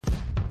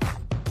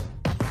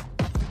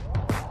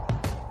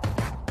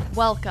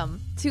Welcome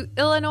to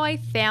Illinois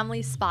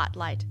Family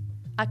Spotlight,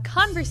 a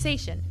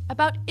conversation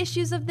about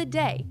issues of the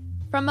day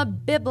from a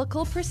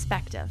biblical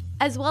perspective,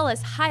 as well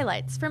as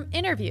highlights from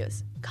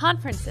interviews,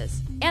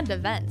 conferences, and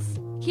events.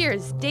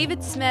 Here's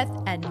David Smith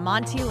and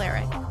Monty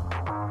Larrick.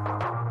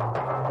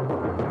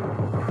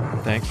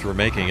 Thanks for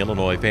making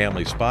Illinois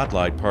Family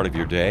Spotlight part of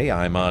your day.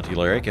 I'm Monty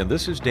Larrick, and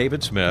this is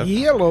David Smith.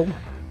 Hello.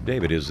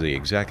 David is the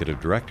executive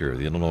director of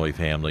the Illinois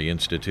Family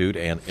Institute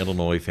and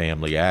Illinois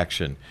Family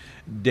Action.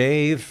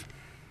 Dave,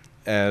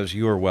 as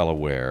you are well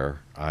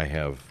aware, I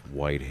have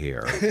white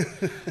hair.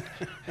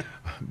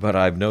 But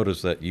I've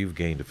noticed that you've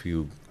gained a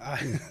few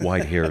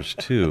white hairs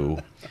too.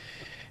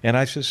 And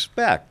I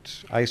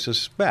suspect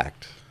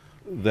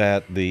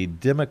that the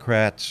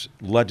Democrats'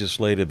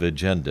 legislative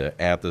agenda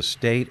at the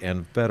state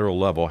and federal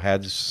level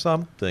had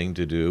something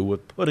to do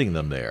with putting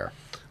them there.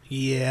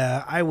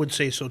 Yeah, I would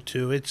say so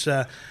too. It's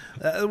the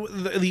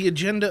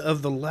agenda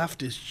of the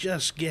left is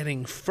just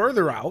getting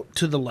further out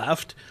to the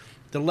left.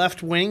 The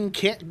left wing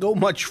can't go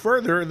much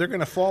further. They're going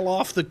to fall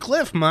off the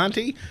cliff,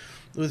 Monty,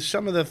 with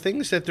some of the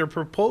things that they're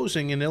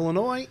proposing in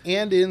Illinois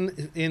and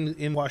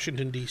in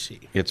Washington,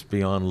 D.C. It's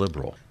beyond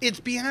liberal. It's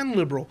beyond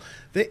liberal.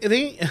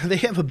 They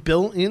have a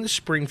bill in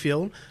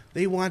Springfield.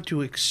 They want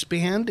to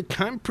expand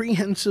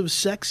comprehensive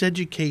sex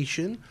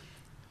education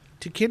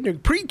to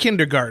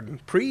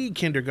pre-kindergarten,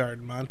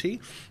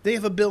 Monty. They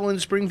have a bill in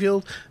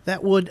Springfield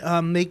that would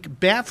make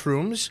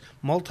bathrooms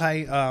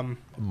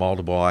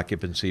multiple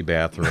occupancy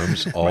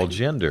bathrooms, all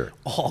gender.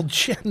 All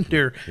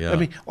gender. Yeah. I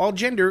mean, all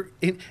gender.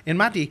 And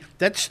Monty,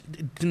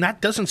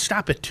 doesn't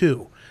stop at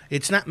two.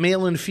 It's not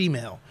male and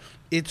female.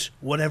 It's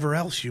whatever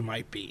else you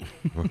might be.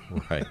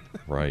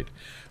 Right.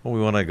 Well, we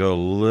want to go a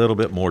little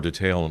bit more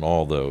detail on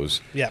all those.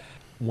 Yeah.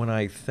 When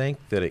I think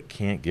that it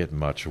can't get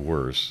much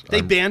worse.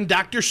 They banned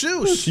Dr.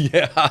 Seuss.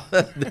 Yeah,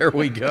 there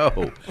we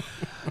go.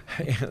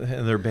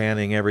 And they're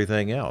banning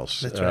everything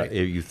else. That's right.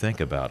 If you think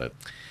about it.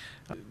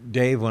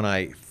 Dave, when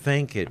I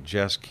think it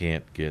just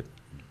can't get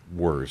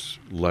worse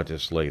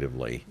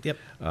legislatively, Yep.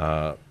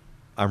 I'm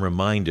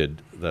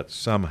reminded that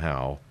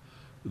somehow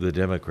the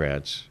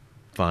Democrats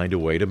find a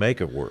way to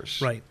make it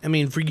worse. Right. I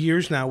mean, for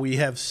years now we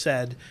have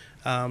said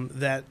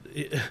that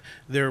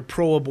their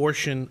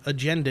pro-abortion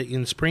agenda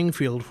in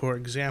Springfield, for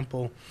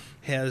example,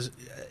 has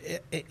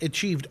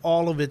achieved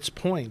all of its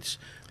points,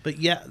 but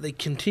yet they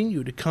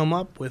continue to come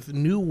up with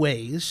new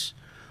ways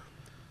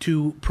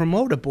to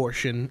promote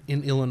abortion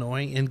in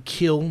Illinois and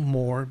kill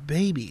more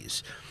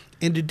babies,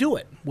 and to do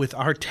it with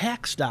our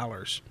tax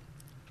dollars.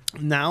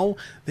 Now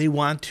they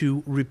want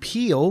to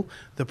repeal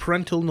the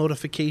Parental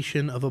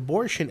Notification of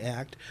Abortion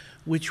Act,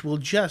 which will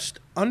just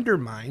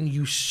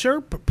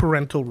usurp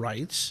parental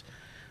rights,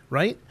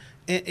 right?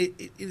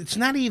 It's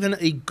not even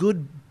a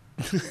good,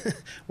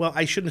 well,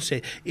 I shouldn't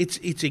say,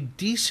 it's a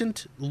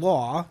decent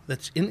law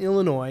that's in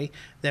Illinois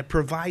that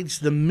provides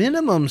the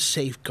minimum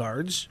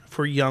safeguards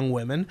for young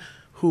women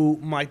who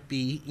might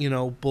be,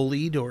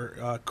 bullied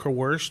or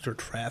coerced or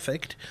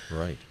trafficked.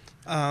 Right.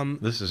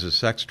 This is a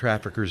sex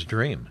trafficker's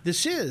dream.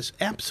 This is,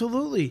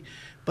 absolutely.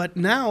 But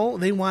now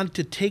they want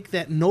to take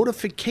that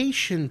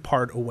notification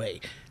part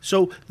away.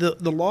 So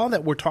the law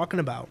that we're talking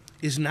about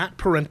is not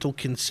parental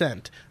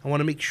consent. I want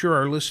to make sure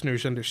our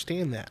listeners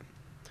understand that.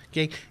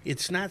 Okay?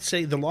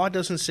 The law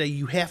doesn't say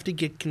you have to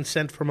get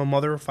consent from a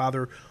mother or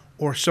father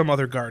or some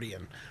other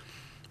guardian.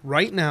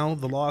 Right now,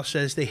 the law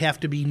says they have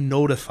to be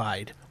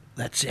notified.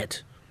 That's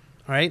it.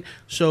 All right?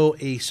 So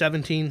a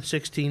 17,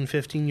 16,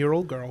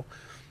 15-year-old girl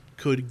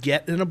could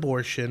get an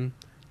abortion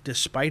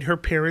despite her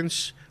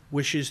parents'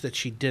 wishes that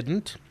she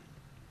didn't,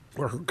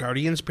 or her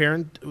guardian's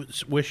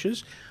parents'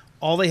 wishes.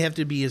 All they have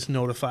to be is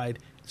notified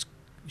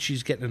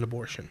she's getting an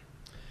abortion.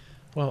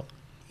 Well,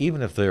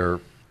 even if they're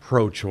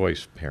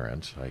pro-choice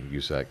parents, I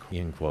use that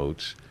in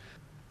quotes,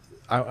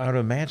 I would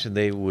imagine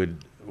they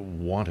would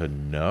want to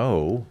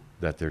know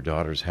that their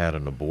daughters had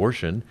an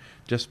abortion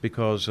just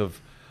because of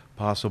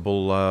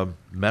possible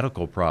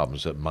medical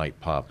problems that might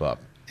pop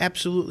up.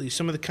 Absolutely.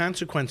 Some of the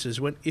consequences.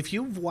 If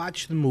you've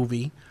watched the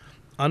movie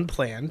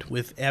Unplanned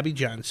with Abby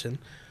Johnson,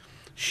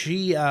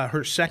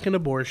 her second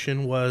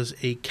abortion was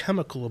a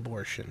chemical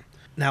abortion.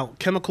 Now,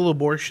 chemical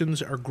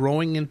abortions are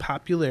growing in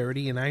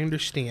popularity, and I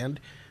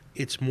understand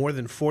it's more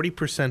than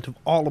 40% of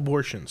all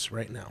abortions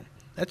right now.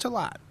 That's a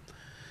lot.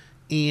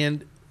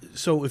 And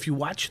so if you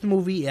watch the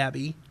movie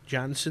Abby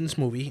Johnson's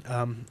movie,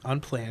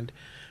 Unplanned,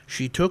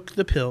 she took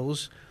the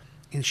pills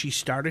and she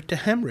started to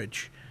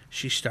hemorrhage.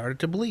 She started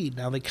to bleed.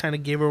 Now, they kind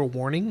of gave her a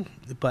warning,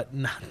 but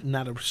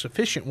not a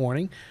sufficient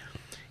warning.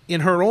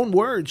 In her own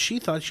words, she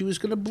thought she was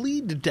going to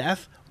bleed to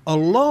death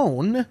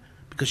alone,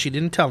 because she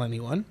didn't tell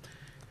anyone,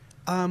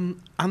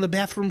 on the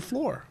bathroom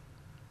floor,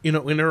 in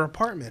her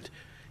apartment.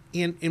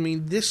 And, I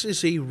mean, this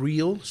is a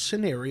real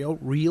scenario,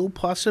 real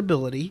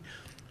possibility.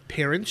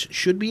 Parents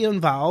should be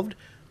involved,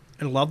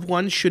 and loved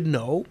ones should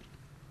know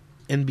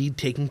and be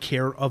taking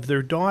care of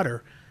their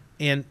daughter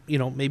and,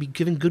 maybe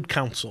giving good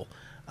counsel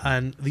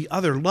on the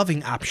other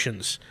loving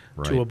options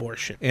to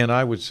abortion. And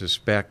I would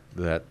suspect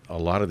that a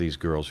lot of these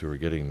girls who are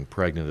getting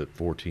pregnant at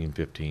 14,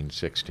 15,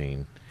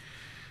 16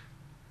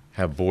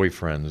 have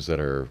boyfriends that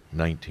are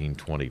 19,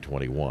 20,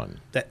 21.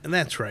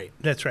 That's right.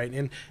 That's right.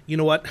 And you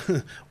know what?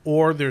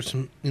 Or there's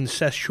some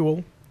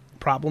incestual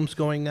problems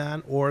going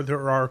on, or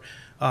there are,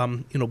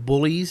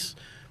 bullies.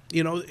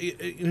 You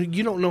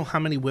don't know how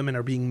many women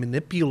are being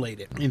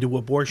manipulated into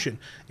abortion.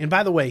 And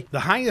by the way,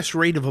 the highest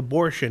rate of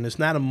abortion is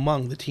not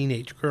among the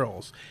teenage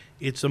girls.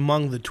 It's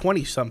among the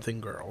 20-something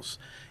girls.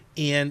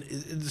 And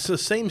it's the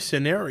same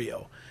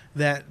scenario,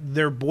 that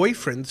their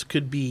boyfriends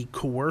could be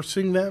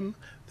coercing them.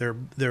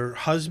 Their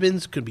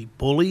husbands could be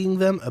bullying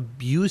them,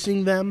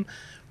 abusing them.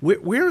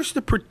 Where's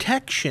the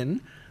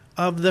protection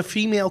of the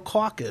female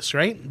caucus,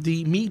 right?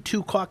 The Me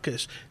Too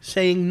caucus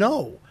saying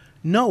no,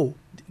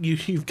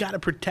 you've got to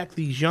protect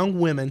these young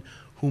women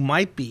who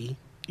might be,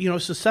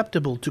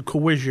 susceptible to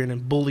coercion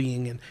and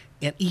bullying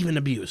and even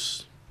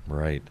abuse.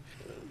 Right.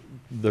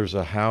 There's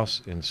a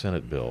House and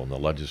Senate bill in the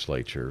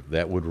legislature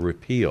that would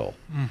repeal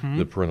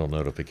the Parental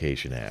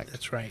Notification Act.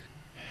 That's right.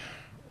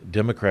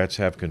 Democrats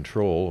have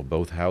control of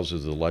both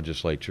houses of the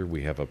legislature.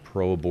 We have a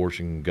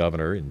pro-abortion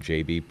governor in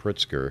J.B.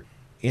 Pritzker.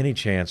 Any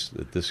chance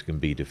that this can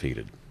be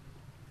defeated?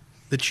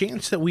 The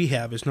chance that we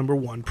have is, number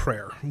one,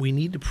 prayer. We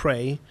need to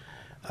pray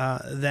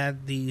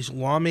that these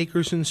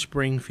lawmakers in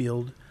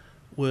Springfield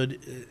would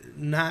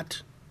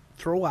not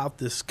throw out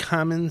this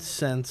common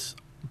sense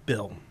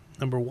bill,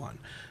 number one.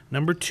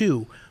 Number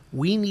two,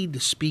 we need to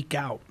speak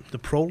out. The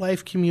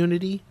pro-life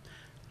community,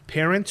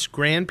 parents,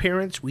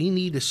 grandparents, we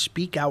need to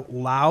speak out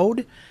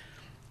loud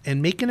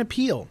and make an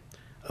appeal.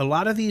 A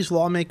lot of these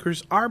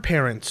lawmakers are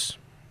parents.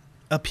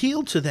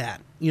 Appeal to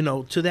that,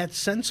 to that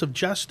sense of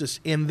justice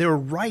and their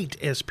right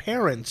as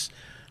parents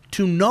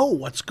to know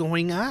what's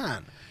going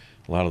on.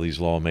 A lot of these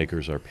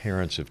lawmakers are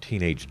parents of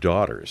teenage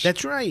daughters.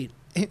 That's right.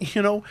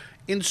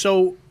 And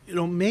so,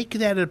 make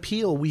that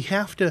appeal. We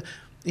have to,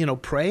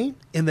 pray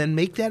and then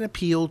make that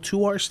appeal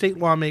to our state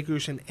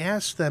lawmakers and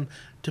ask them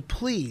to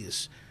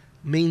please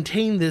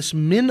maintain this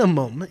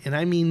minimum, and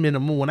I mean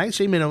minimum. When I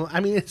say minimum, I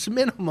mean it's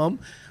minimum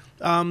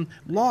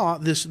law.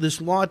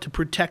 This law to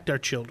protect our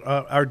children,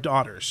 our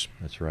daughters.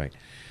 That's right.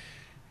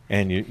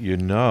 And you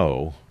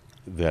know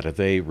that if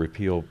they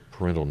repeal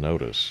parental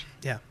notice,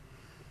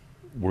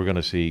 we're going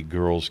to see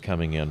girls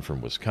coming in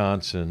from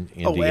Wisconsin,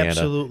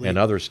 Indiana, and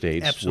other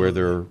states where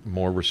there are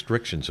more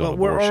restrictions on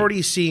abortion. We're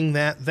already seeing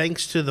that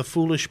thanks to the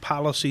foolish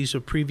policies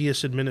of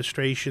previous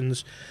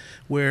administrations,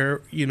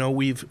 where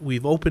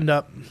we've opened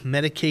up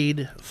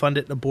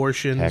Medicaid-funded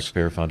abortions,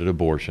 taxpayer-funded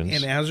abortions,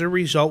 and as a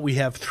result, we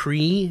have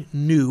 3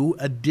 new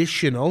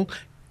additional.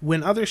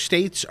 When other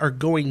states are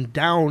going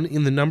down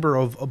in the number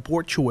of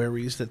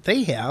abortuaries that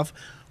they have,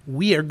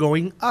 we are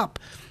going up.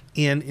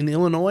 And in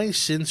Illinois,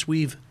 since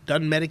we've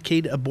done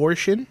Medicaid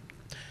abortion,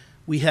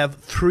 we have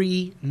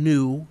 3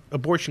 new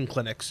abortion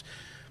clinics.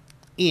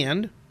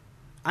 And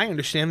I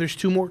understand there's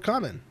 2 more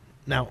coming.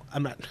 Now,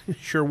 I'm not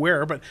sure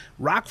where, but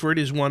Rockford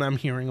is one I'm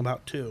hearing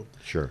about too.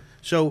 Sure.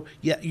 So,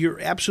 yeah, you're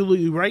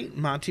absolutely right,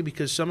 Monty,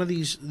 because some of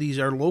these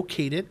are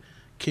located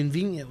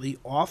conveniently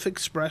off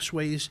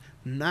expressways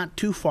not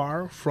too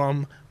far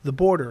from the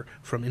border,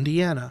 from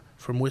Indiana,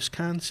 from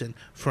Wisconsin,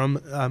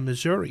 from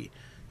Missouri.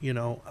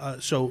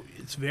 So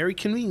it's very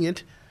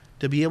convenient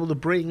to be able to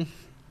bring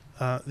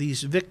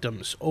these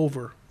victims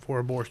over for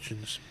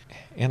abortions.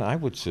 And I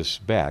would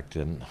suspect,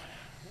 and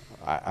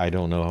I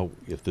don't know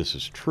if this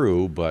is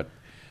true, but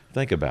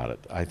think about it.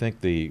 I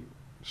think the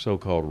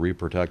so-called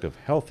Reproductive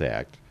Health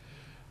Act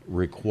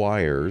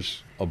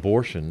requires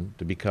abortion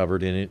to be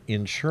covered in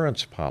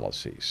insurance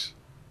policies,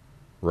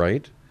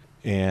 right?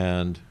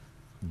 And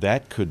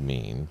that could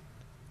mean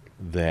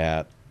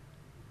that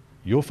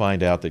you'll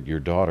find out that your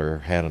daughter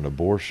had an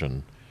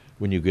abortion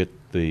when you get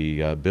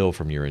the bill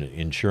from your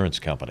insurance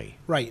company.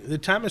 Right. The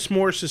Thomas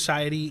More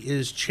Society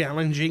is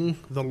challenging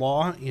the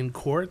law in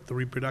court, the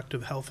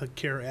Reproductive Health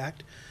Care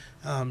Act.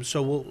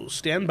 So we'll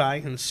stand by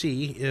and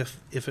see if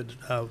it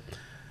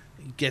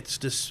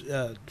gets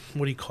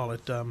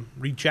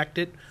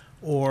rejected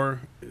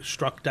or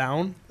struck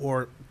down,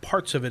 or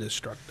parts of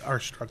it are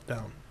struck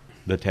down.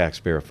 The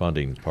taxpayer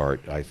funding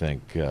part, I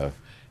think,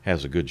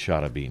 has a good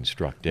shot of being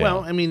struck down.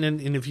 Well, I mean,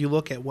 and if you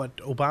look at what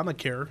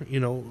Obamacare,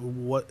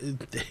 what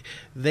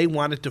they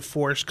wanted to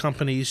force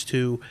companies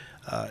to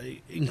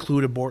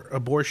include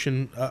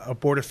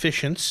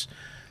abortifacients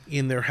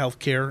in their health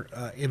care,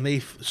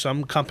 and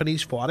some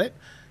companies fought it,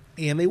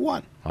 and they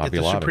won at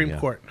the Supreme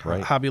Court.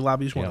 Right. Hobby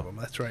Lobby's one of them.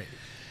 That's right.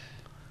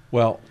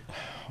 Well,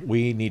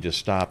 we need to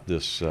stop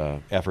this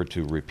effort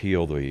to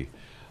repeal the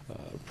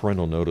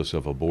Parental Notice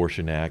of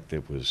Abortion Act.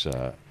 It was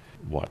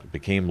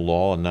became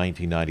law in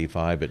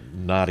 1995, but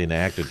not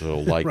enacted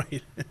until right.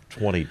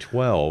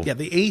 2012. Yeah,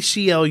 the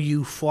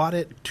ACLU fought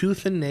it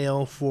tooth and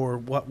nail for,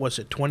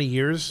 20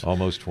 years?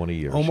 Almost 20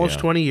 years. Almost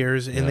 20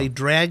 years, and they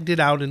dragged it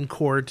out in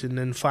court, and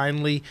then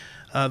finally,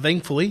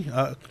 thankfully,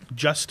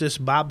 Justice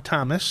Bob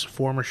Thomas,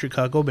 former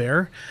Chicago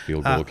Bear.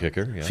 Field goal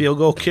kicker. Yeah. Field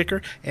goal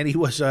kicker, and he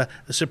was a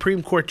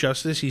Supreme Court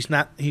justice.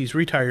 He's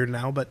retired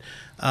now, but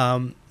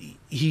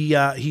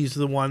he's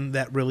the one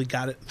that really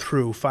got it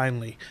through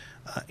finally.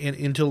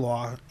 into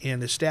law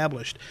and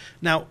established.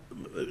 Now,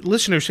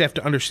 listeners have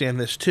to understand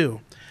this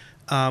too.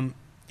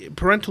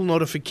 Parental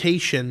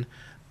notification,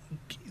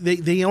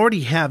 they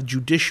already have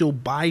judicial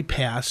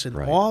bypass and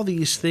Right. all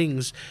these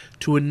things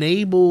to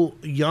enable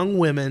young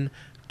women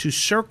to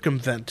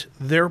circumvent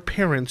their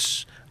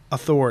parents'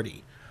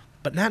 authority,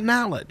 but not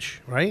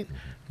knowledge, right?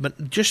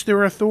 But just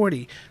their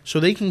authority. So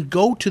they can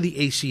go to the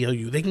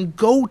ACLU, they can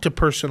go to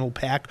Personal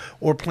PAC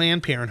or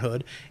Planned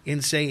Parenthood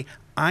and say,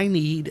 I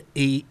need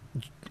a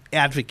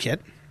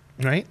advocate,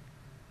 right?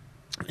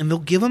 And they'll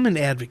give them an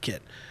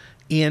advocate,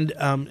 and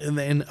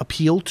then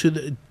appeal to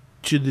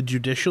the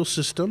judicial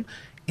system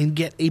and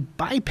get a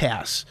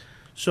bypass.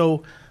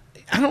 So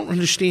I don't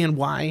understand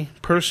why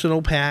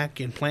Personal PAC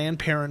and Planned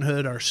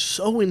Parenthood are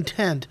so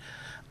intent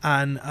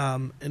on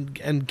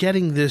and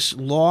getting this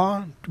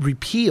law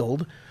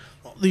repealed.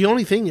 The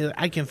only thing that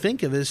I can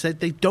think of is that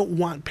they don't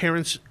want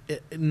parents'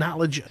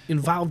 knowledge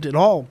involved at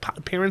all,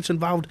 parents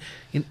involved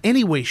in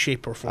any way,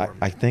 shape, or form.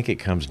 I think it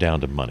comes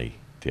down to money,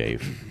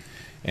 Dave.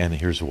 And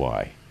here's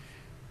why.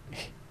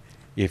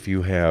 If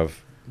you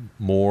have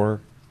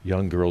more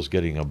young girls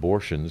getting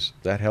abortions,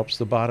 that helps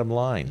the bottom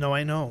line No,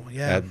 I know.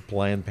 Yeah. at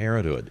Planned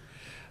Parenthood.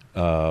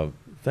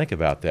 Think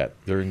about that.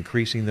 They're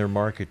increasing their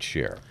market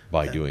share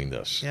by doing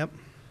this. Yep.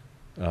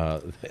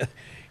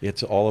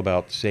 It's all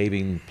about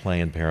saving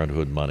Planned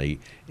Parenthood money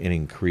and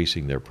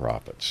increasing their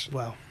profits.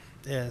 Well,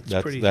 yeah, it's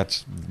That's, pretty.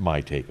 that's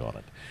my take on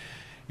it.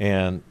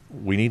 And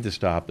we need to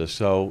stop this.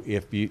 So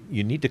if you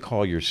need to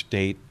call your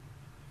state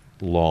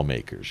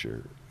lawmakers,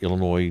 your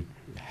Illinois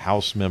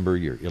House member,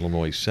 your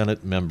Illinois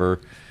Senate member,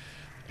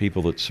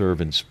 people that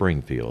serve in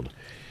Springfield.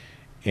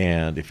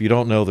 And if you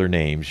don't know their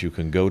names, you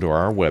can go to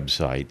our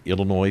website,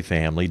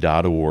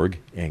 illinoisfamily.org,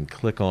 and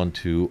click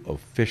onto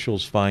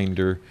Officials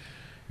Finder.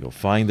 You'll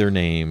find their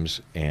names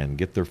and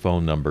get their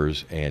phone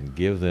numbers and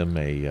give them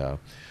a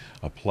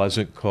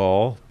pleasant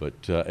call, but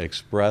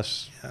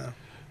express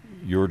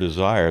your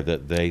desire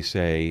that they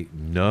say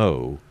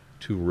no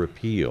to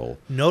repeal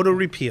No to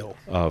repeal.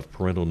 of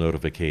parental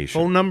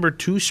notification. Phone number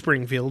 2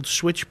 Springfield,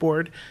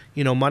 switchboard,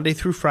 Monday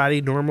through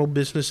Friday, normal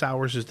business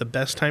hours is the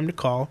best time to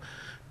call.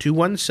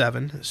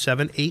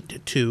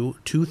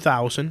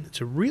 217-782-2000.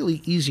 It's a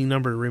really easy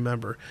number to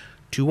remember.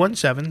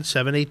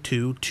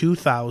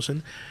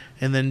 217-782-2000.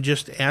 And then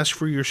just ask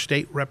for your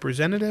state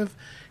representative.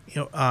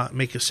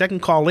 Make a second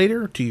call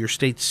later to your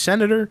state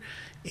senator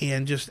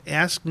and just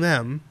ask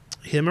them,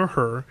 him or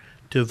her,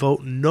 to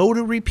vote no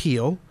to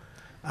repeal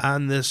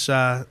on this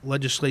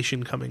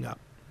legislation coming up.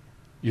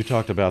 You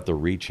talked about the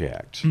REACH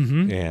Act,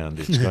 and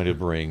it's going to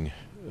bring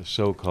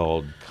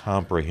so-called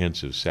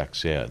comprehensive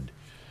sex ed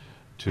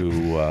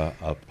to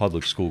a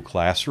public school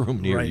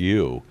classroom near Right.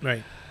 you,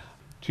 Right.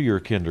 to your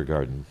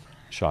kindergarten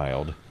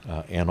child,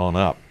 and on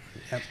up.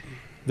 Yep.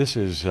 This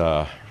is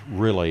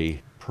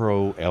really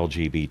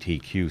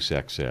pro-LGBTQ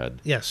sex ed,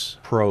 Yes.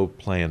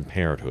 pro-Planned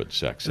Parenthood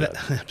sex ed.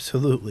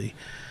 Absolutely.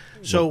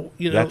 So,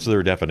 That's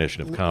their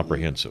definition of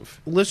comprehensive.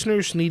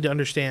 listeners need to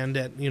understand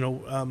that, I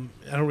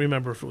don't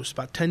remember if it was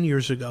about 10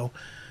 years ago,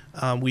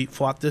 we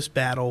fought this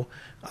battle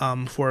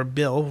for a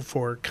bill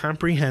for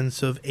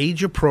comprehensive,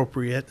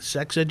 age-appropriate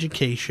sex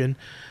education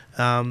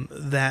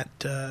that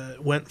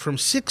went from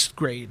 6th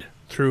grade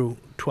through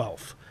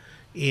 12th,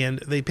 and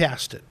they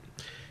passed it.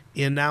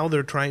 And now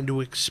they're trying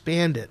to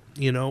expand it.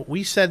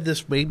 We said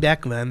this way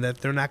back then that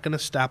they're not going to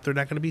stop. They're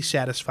not going to be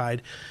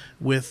satisfied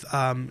with,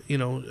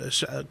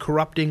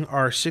 corrupting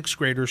our 6th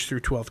graders through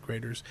 12th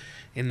graders.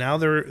 And now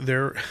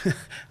their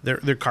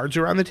cards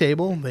are on the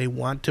table. They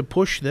want to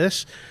push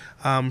this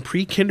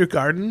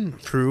pre-kindergarten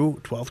through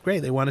 12th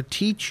grade. They want to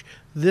teach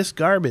this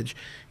garbage.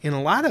 And a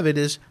lot of it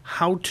is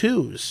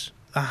how-tos,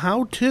 the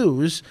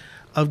how-tos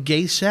of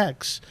gay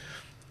sex.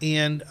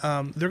 And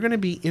they're going to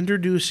be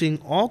introducing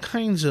all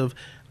kinds of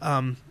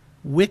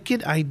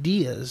wicked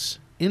ideas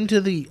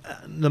into the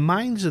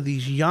minds of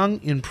these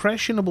young,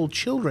 impressionable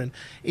children.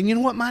 And you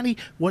know what, Monty?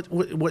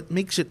 What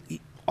makes it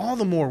all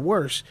the more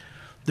worse?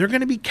 They're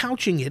going to be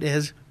couching it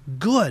as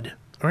good,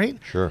 right?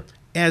 Sure.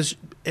 As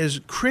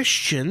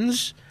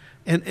Christians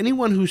and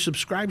anyone who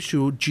subscribes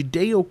to a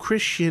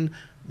Judeo-Christian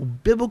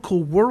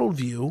biblical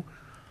worldview,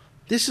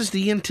 this is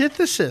the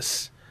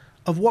antithesis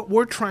of what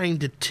we're trying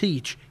to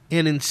teach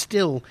and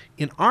instill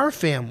in our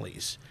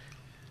families.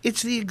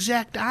 It's the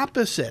exact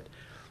opposite.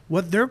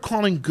 What they're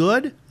calling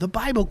good, the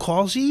Bible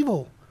calls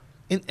evil.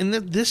 And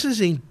this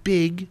is a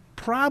big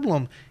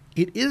problem.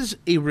 It is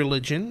a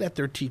religion that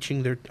they're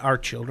teaching our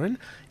children.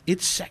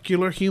 It's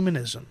secular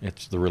humanism.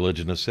 It's the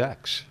religion of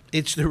sex.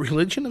 It's the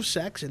religion of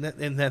sex, and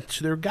that's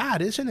their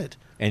God, isn't it?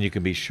 And you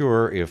can be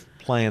sure if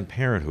Planned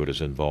Parenthood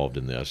is involved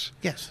in this,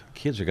 Yes.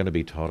 kids are going to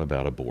be taught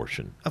about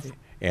abortion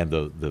and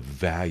the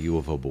value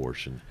of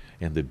abortion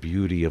and the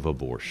beauty of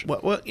abortion.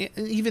 Well,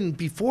 even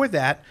before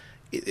that,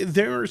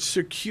 they're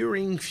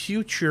securing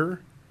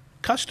future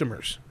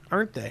customers,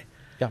 aren't they?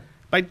 Yeah.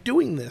 By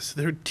doing this,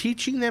 they're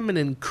teaching them and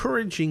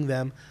encouraging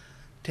them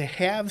to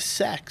have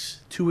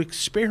sex, to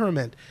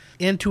experiment,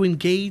 and to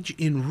engage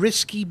in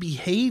risky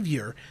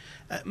behavior.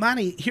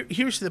 Monty,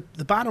 here's the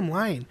bottom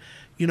line.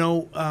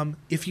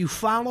 if you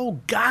follow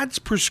God's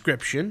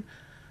prescription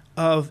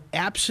of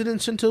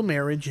abstinence until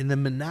marriage and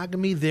then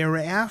monogamy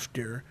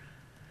thereafter,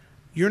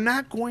 you're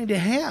not going to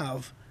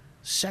have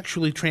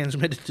sexually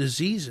transmitted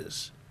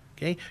diseases.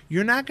 Okay?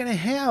 You're not going to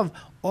have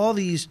all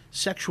these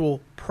sexual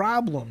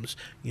problems.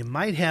 You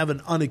might have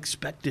an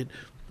unexpected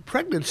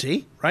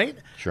pregnancy, right?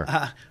 Sure.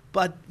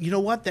 But you know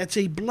what? That's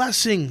a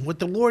blessing. What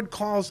the Lord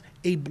calls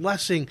a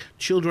blessing.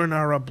 Children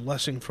are a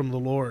blessing from the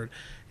Lord.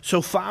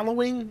 So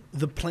following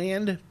the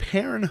Planned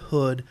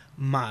Parenthood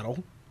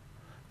model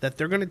that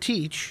they're going to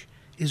teach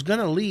is going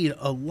to lead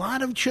a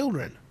lot of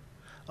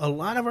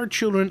our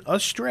children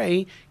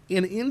astray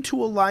and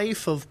into a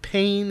life of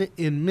pain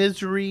and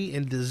misery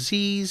and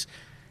disease,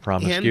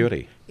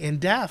 promiscuity, and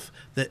death.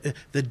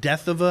 The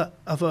death of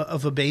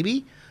a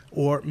baby,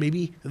 or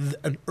maybe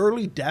an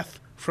early death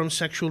from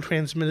sexual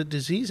transmitted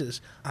diseases.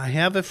 I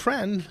have a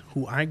friend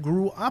who I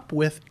grew up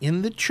with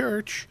in the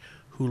church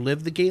who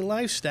lived the gay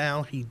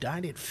lifestyle. He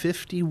died at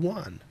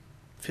 51.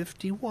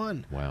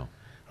 51. Wow.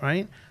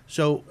 Right?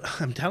 So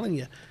I'm telling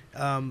you,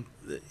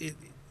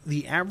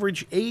 the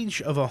average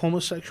age of a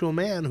homosexual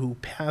man who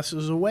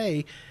passes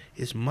away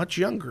is much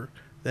younger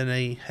than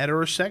a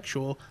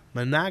heterosexual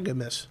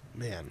monogamous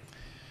man.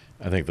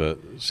 I think the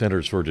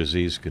Centers for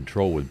Disease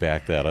Control would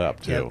back that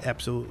up, too. Yeah,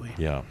 absolutely.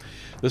 Yeah.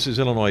 This is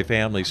Illinois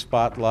Family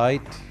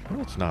Spotlight.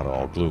 Well, it's not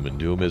all gloom and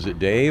doom, is it,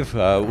 Dave?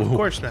 Of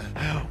course not.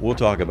 We'll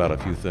talk about a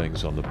few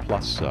things on the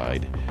plus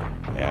side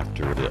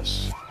after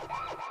this.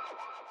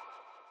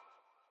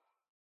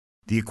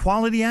 The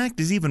Equality Act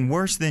is even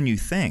worse than you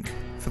think.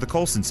 For the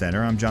Colson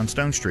Center, I'm John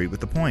Stonestreet with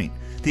The Point.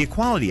 The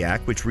Equality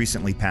Act, which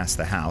recently passed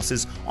the House,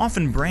 is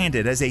often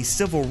branded as a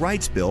civil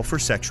rights bill for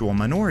sexual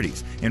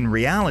minorities. In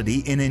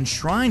reality, it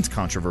enshrines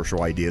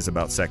controversial ideas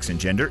about sex and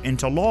gender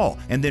into law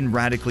and then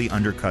radically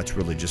undercuts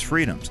religious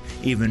freedoms.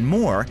 Even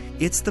more,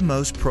 it's the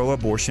most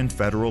pro-abortion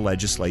federal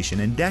legislation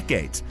in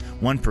decades.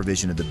 One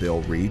provision of the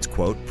bill reads,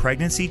 quote,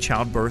 "Pregnancy,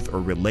 childbirth,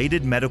 or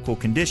related medical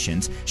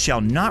conditions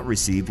shall not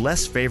receive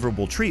less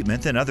favorable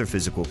treatment than other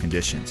physical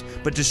conditions.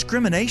 But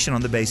discrimination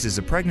on the basis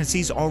of pregnancy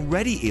is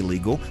already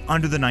illegal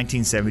under the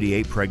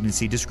 1978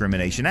 Pregnancy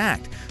Discrimination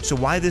Act. So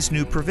why this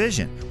new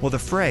provision? Well, the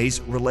phrase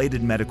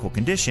related medical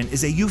condition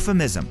is a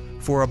euphemism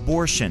for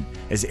abortion.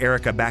 As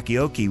Erica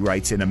Bakioki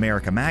writes in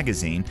America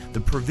Magazine, the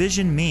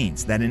provision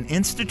means that an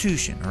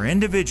institution or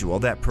individual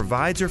that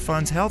provides or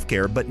funds health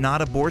care but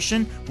not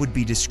abortion would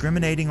be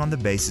discriminating on the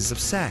basis of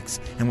sex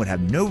and would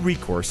have no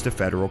recourse to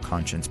federal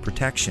conscience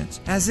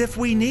protections. As if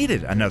we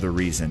needed another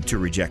reason to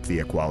reject the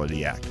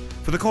Equality Act.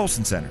 For the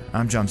Colson Center,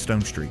 I'm John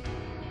Stonestreet.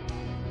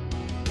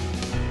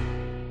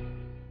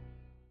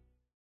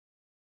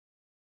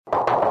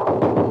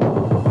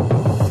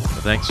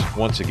 Thanks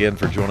once again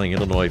for joining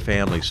Illinois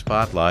Family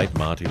Spotlight.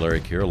 Monty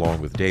Larrick here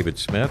along with David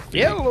Smith,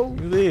 Hello.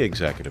 the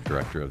Executive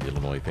Director of the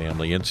Illinois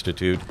Family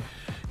Institute,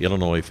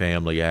 Illinois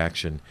Family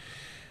Action.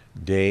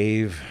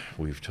 Dave,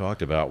 we've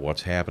talked about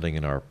what's happening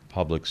in our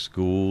public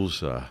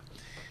schools, the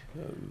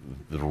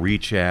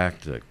REACH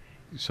Act, the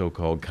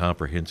so-called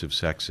comprehensive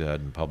sex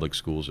ed, and public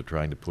schools are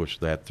trying to push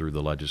that through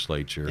the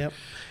legislature. Yep.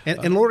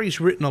 And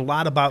Lori's written a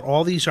lot about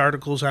all these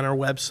articles on our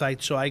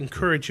website, so I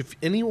encourage, if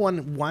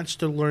anyone wants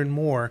to learn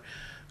more,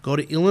 go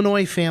to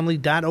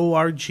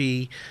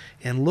illinoisfamily.org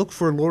and look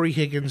for Lori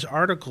Higgins'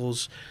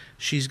 articles.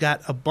 She's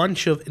got a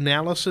bunch of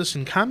analysis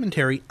and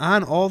commentary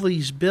on all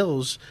these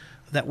bills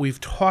that we've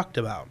talked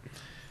about.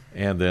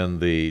 And then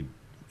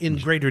in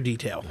greater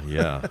detail.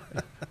 Yeah,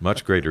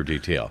 much greater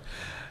detail.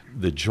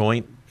 The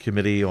Joint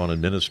Committee on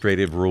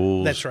Administrative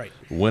Rules, that's right,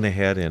 went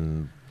ahead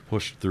and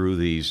pushed through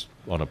these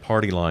on a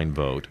party line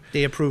vote.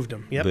 They approved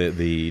them, yep.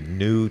 The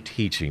new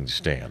teaching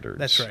standards.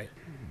 That's right.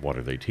 What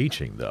are they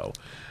teaching, though?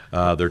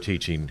 They're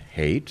teaching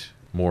hate,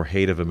 more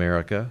hate of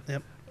America,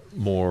 yep,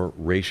 more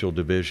racial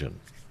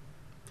division,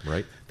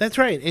 right? That's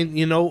right. And,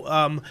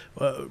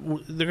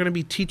 they're going to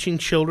be teaching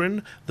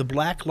children the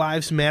Black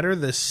Lives Matter,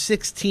 the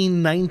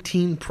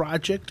 1619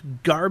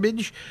 Project,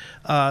 garbage,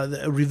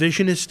 the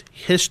revisionist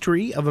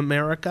history of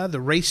America, the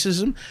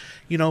racism.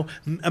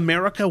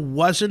 America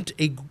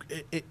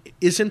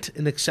isn't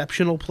an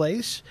exceptional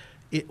place.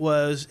 It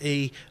was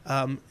a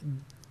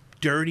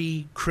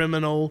dirty,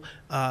 criminal,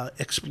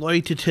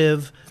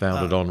 exploitative,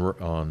 founded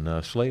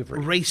on slavery,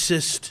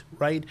 racist,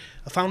 right?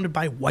 Founded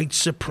by white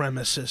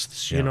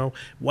supremacists. Yeah.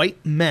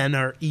 White men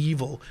are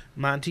evil.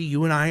 Monty,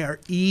 you and I are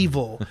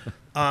evil.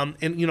 And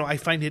I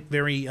find it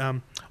very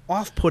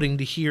off-putting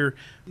to hear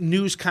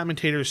news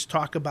commentators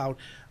talk about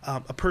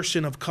a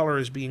person of color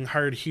as being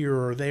hired here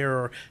or there,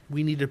 or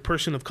we need a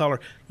person of color.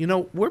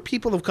 We're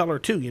people of color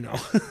too.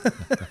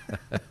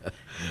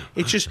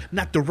 It's just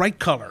not the right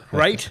color,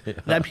 right?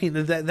 I mean,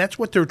 that's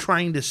what they're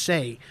trying to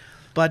say.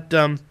 But,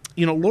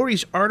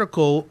 Lori's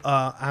article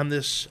on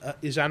this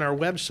is on our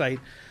website,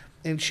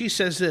 and she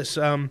says this.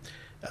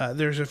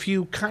 There's a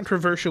few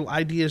controversial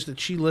ideas that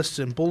she lists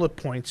in bullet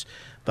points,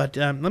 but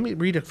let me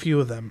read a few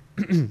of them.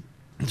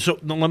 So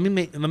let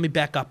me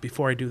back up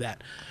before I do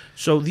that.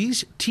 So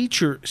these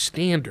teacher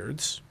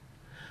standards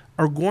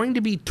are going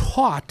to be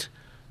taught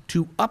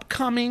to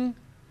upcoming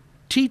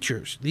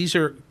teachers. These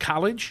are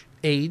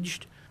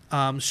college-aged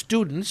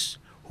students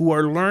who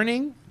are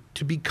learning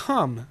to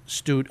become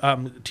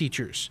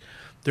teachers.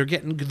 They're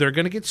going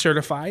to get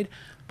certified,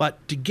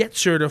 but to get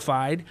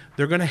certified,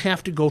 they're going to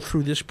have to go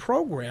through this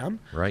program,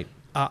 Right.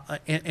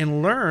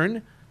 And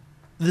learn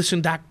this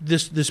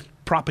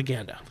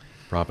propaganda.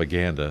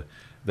 Propaganda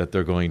that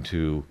they're going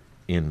to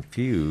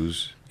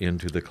infuse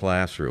into the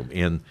classroom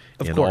in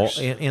course.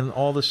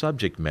 all the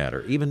subject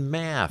matter, even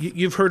math.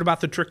 You've heard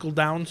about the trickle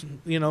down,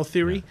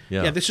 theory.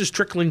 Yeah. This is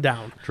trickling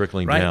down.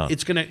 Trickling right? down.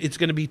 It's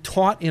gonna be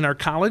taught in our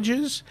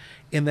colleges,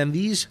 and then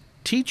these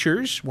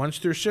teachers, once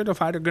they're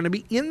certified, are going to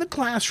be in the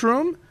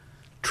classroom,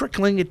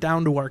 trickling it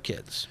down to our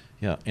kids.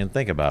 Yeah, and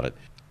think about it.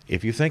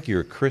 If you think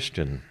your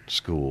Christian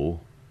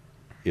school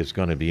is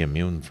going to be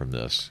immune from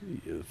this,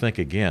 think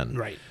again.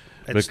 Right.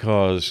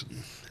 Because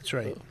That's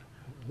right.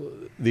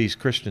 these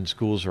Christian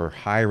schools are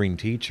hiring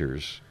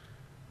teachers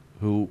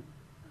who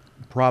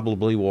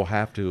probably will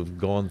have to have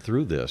gone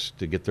through this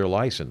to get their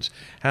license.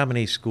 How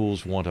many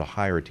schools want to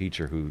hire a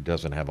teacher who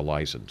doesn't have a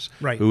license,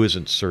 Right. who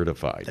isn't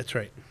certified? That's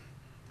right.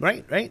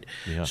 Right.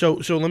 Yeah. So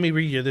let me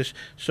read you this.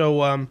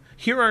 So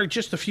here are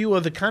just a few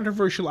of the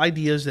controversial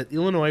ideas that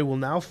Illinois will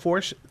now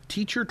force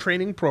teacher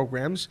training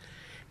programs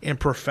and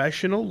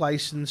professional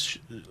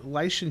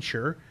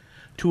licensure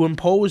to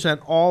impose on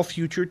all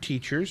future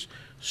teachers,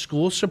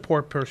 school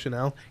support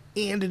personnel,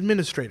 and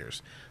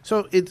administrators.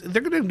 So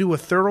they're going to do a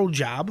thorough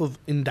job of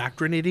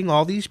indoctrinating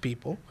all these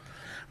people,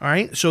 all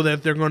right, so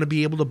that they're going to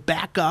be able to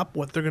back up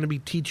what they're going to be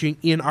teaching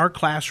in our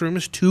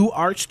classrooms to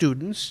our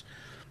students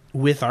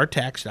with our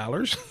tax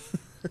dollars.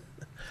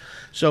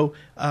 So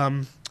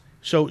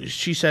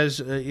she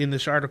says in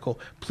this article,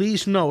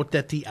 please note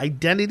that the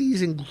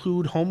identities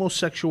include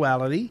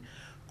homosexuality,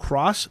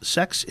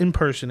 cross-sex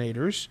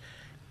impersonators,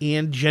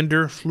 and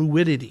gender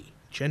fluidity.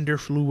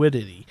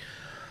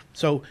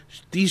 So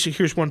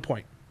here's one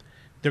point.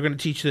 They're going to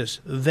teach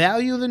this.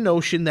 Value the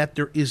notion that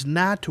there is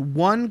not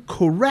one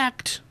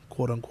correct,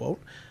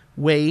 quote-unquote,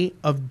 way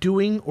of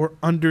doing or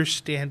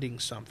understanding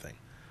something.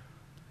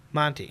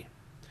 Monty,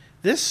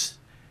 this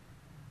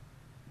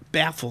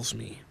baffles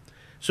me.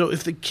 So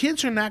if the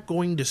kids are not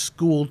going to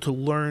school to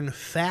learn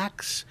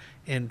facts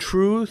and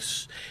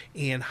truths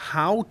and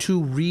how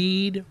to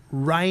read,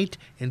 write,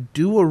 and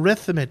do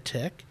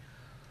arithmetic,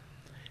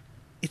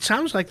 it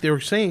sounds like they're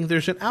saying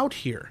there's an out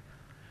here.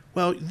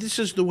 Well, this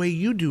is the way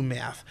you do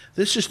math.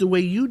 This is the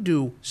way you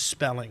do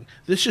spelling.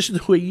 This is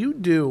the way you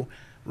do,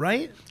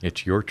 right?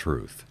 It's your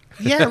truth.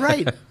 Yeah,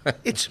 right.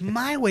 It's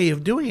my way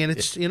of doing it.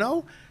 It's,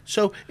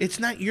 so it's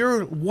not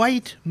your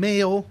white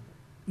male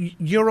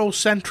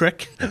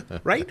Eurocentric,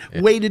 right,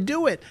 way to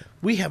do it.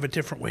 We have a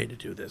different way to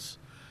do this.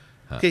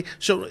 Okay,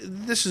 so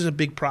this is a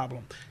big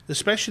problem,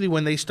 especially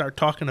when they start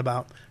talking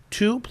about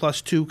 2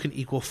 + 2 can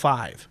equal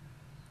 5,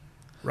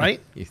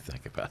 right? You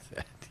think about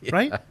that. Yeah,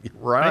 Right?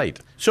 Right.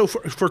 So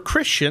for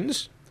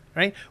Christians,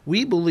 right,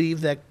 we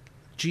believe that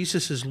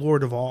Jesus is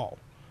Lord of all,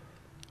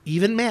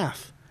 even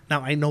math.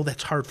 Now, I know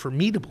that's hard for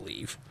me to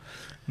believe.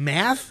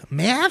 Math?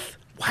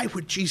 Why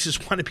would Jesus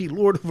want to be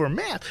Lord over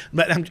math?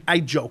 But I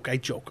joke,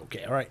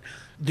 okay, all right.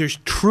 There's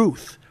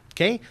truth,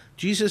 okay?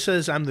 Jesus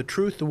says, I'm the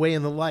truth, the way,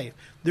 and the life.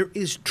 There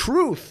is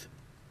truth,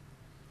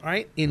 all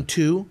right, in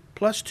 2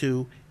 +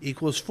 2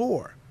 =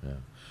 4.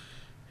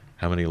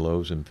 How many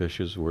loaves and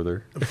fishes were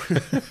there?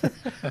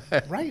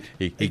 Right.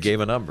 He gave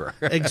a number.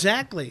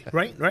 Exactly.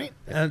 Right.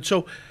 And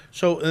so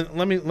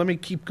let me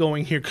keep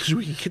going here because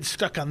we can get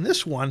stuck on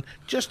this one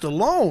just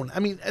alone.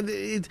 I mean,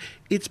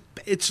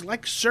 it's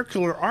like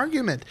circular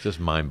argument. It's just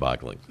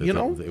mind-boggling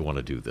that they want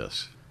to do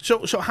this.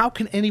 So how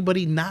can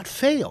anybody not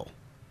fail?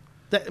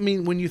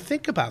 When you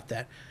think about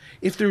that,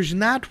 if there's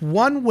not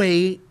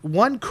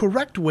one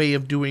correct way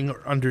of doing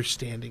or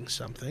understanding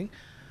something,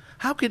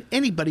 how can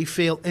anybody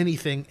fail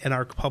anything in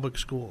our public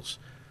schools?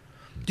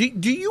 Do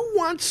you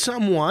want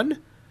someone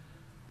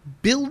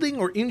building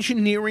or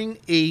engineering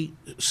a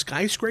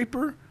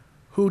skyscraper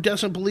who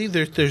doesn't believe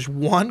there's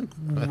one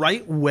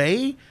right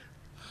way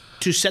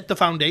to set the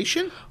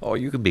foundation? Oh,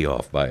 you could be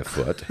off by a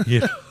foot.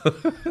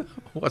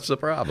 What's the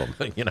problem?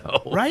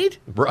 Right?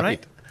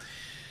 Right.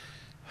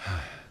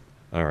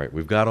 All right,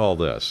 we've got all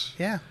this.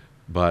 Yeah.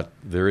 But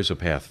there is a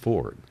path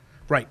forward.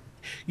 Right.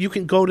 You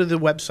can go to the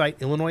website,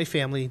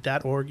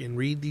 illinoisfamily.org, and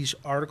read these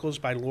articles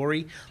by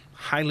Lori.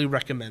 Highly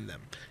recommend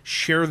them.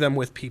 Share them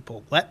with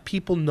people. Let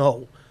people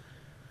know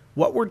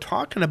what we're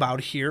talking about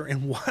here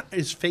and what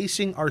is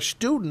facing our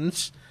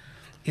students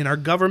in our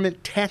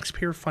government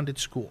taxpayer-funded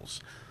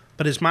schools.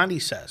 But as Monty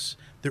says,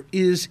 there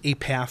is a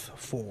path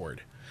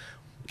forward.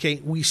 Okay,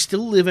 we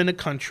still live in a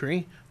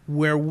country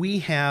where we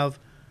have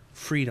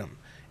freedom,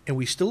 and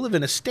we still live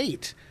in a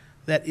state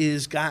that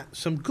is got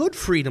some good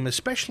freedom,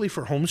 especially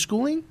for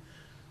homeschooling.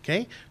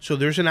 Okay, so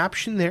there's an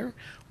option there.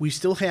 We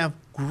still have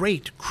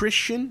great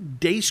Christian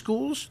day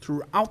schools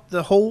throughout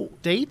the whole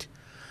state.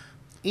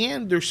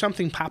 And there's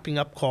something popping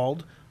up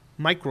called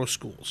micro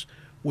schools,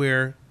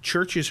 where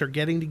churches are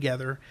getting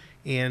together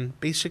and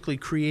basically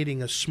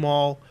creating a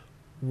small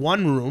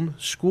one-room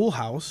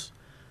schoolhouse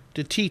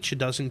to teach a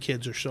dozen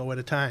kids or so at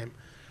a time.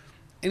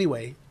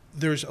 anyway,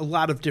 there's a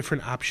lot of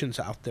different options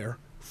out there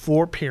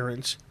for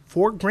parents,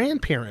 for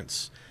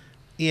grandparents.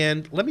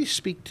 And let me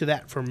speak to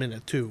that for a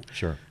minute, too.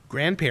 Sure.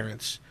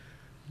 Grandparents,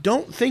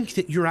 don't think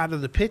that you're out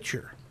of the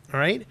picture, all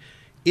right?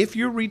 If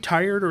you're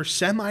retired or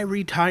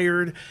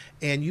semi-retired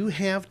and you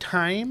have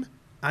time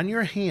on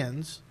your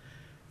hands,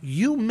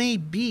 you may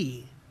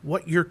be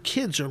what your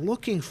kids are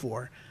looking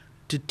for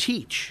to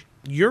teach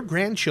your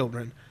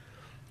grandchildren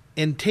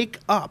and take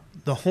up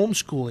the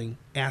homeschooling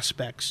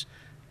aspects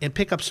and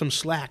pick up some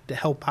slack to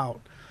help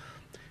out.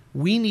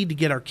 We need to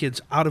get our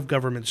kids out of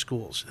government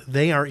schools.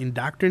 They are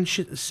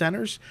indoctrination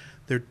centers.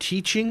 They're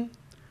teaching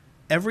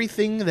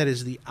everything that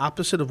is the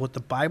opposite of what the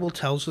Bible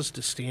tells us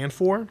to stand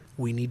for.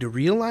 We need to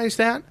realize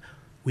that.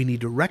 We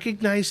need to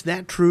recognize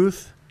that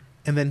truth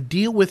and then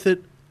deal with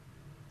it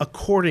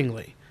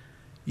accordingly.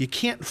 You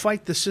can't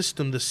fight the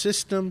system. The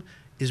system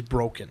is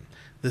broken.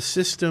 The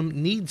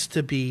system needs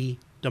to be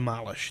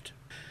demolished.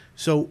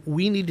 So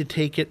we need to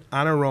take it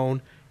on our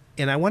own,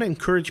 and I want to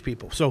encourage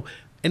people. So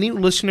any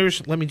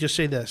listeners, let me just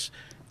say this.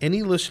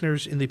 Any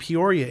listeners in the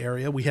Peoria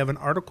area, we have an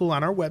article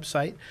on our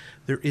website.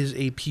 There is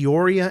a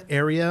Peoria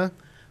area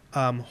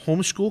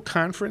homeschool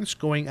conference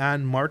going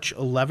on March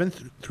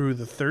 11th through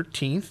the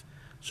 13th.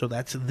 So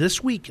that's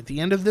this week, at the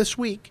end of this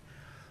week,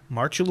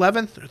 March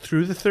 11th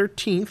through the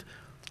 13th.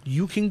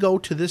 You can go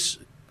to this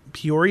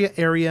Peoria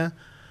area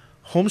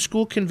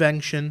homeschool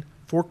convention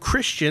for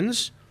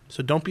Christians.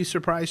 So don't be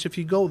surprised if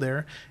you go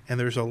there. And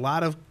there's a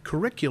lot of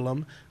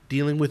curriculum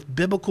dealing with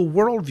biblical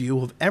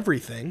worldview of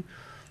everything.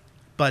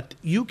 But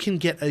you can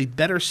get a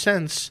better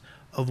sense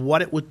of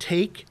what it would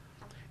take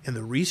and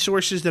the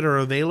resources that are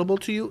available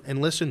to you.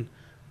 And listen,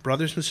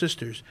 brothers and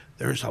sisters,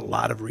 there's a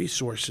lot of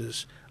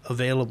resources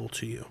available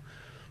to you.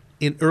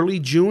 In early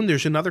June,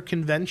 there's another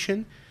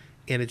convention,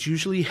 and it's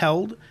usually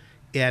held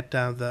at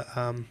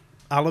the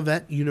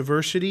Olivet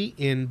University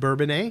in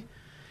Bourbonnais.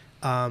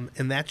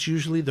 And that's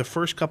usually the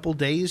first couple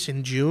days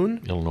in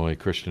June. Illinois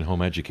Christian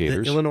Home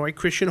Educators. The Illinois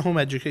Christian Home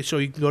Educators. So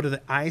you can go to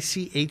the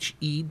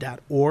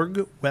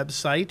ICHE.org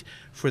website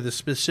for the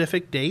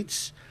specific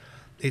dates.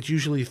 It's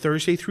usually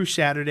Thursday through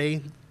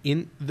Saturday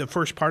in the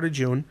first part of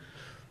June.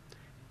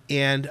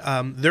 And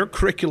their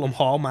curriculum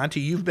hall, Monty,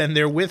 you've been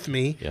there with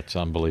me. It's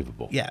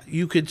unbelievable. Yeah,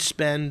 you could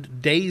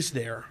spend days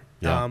there.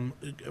 Yeah.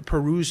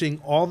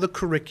 Perusing all the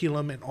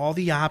curriculum and all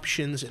the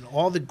options and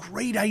all the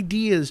great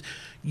ideas.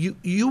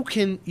 You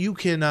can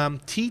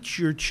teach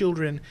your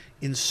children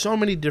in so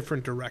many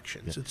different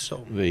directions. Yeah. It's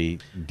so the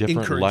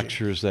different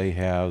lectures they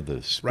have,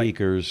 the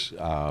speakers.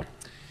 Right.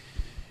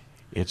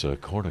 It's a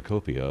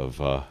cornucopia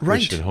of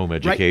Christian home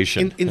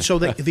education. Right. And so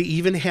they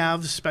even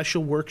have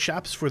special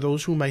workshops for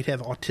those who might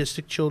have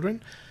autistic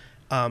children.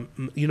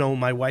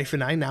 My wife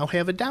and I now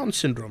have a Down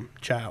syndrome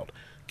child.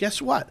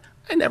 Guess what?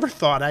 I never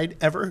thought I'd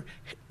ever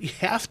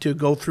have to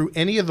go through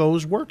any of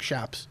those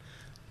workshops.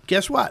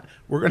 Guess what?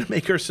 We're going to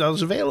make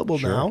ourselves available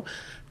now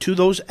to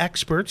those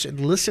experts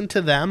and listen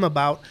to them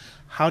about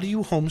how do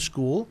you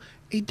homeschool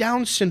a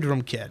Down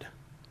syndrome kid.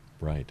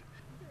 Right.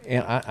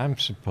 And I'm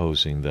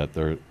supposing that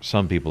there are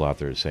some people out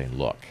there saying,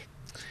 look,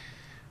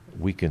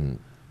 we can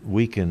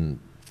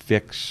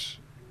fix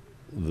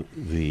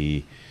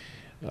the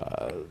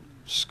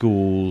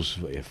schools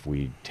if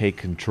we take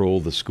control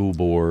of the school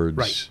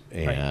boards,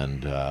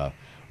 and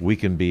we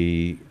can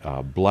be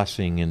a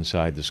blessing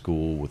inside the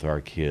school with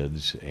our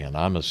kids. And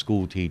I'm a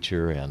school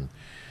teacher, and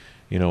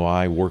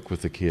I work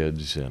with the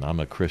kids, and I'm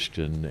a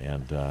Christian,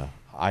 and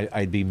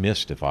I'd be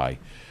missed if I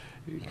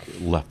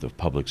left the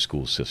public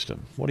school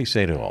system. What do you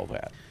say to all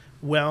that?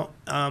 Well,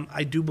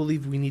 I do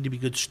believe we need to be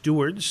good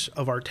stewards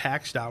of our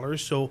tax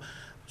dollars. So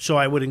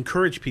I would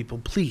encourage people,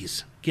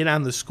 please get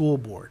on the school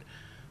board.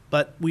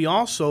 But we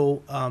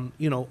also,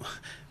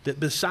 that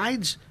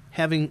besides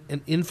having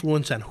an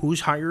influence on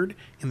who's hired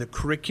and the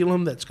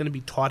curriculum that's going to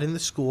be taught in the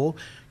school,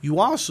 you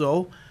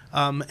also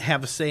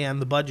have a say on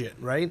the budget,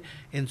 right?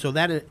 And so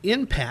that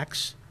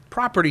impacts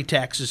property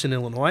taxes in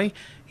Illinois.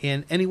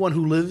 And anyone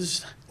who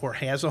lives or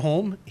has a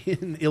home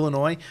in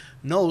Illinois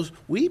knows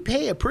we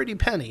pay a pretty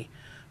penny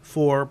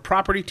for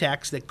property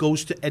tax that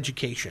goes to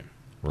education.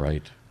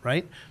 Right.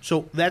 Right?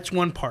 So that's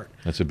one part.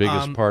 That's the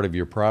biggest part of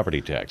your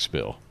property tax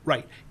bill.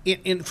 Right.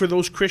 And for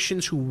those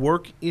Christians who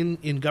work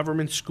in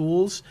government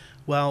schools,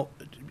 well,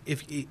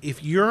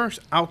 if you're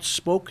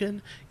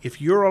outspoken,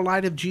 if you're a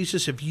light of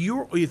Jesus, if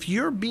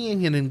you're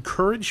being an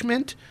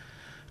encouragement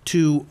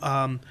to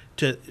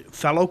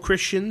fellow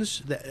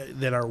Christians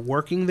that are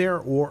working there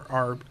or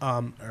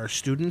are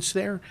students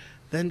there,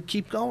 then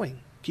keep going.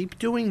 Keep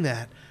doing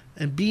that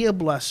and be a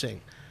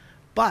blessing.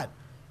 But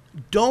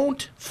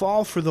don't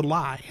fall for the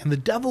lie. And the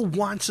devil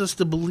wants us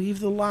to believe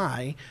the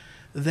lie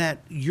that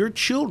your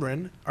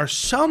children are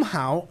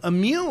somehow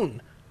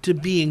immune to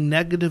being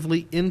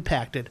negatively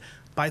impacted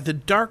by the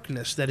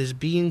darkness that is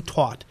being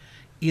taught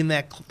in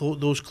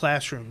those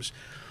classrooms.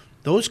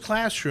 Those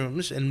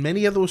classrooms and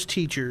many of those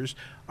teachers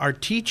are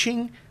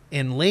teaching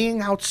and laying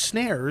out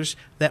snares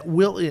that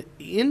will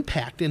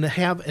impact and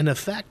have an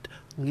effect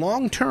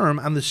long term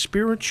on the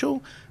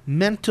spiritual,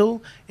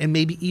 mental, and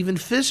maybe even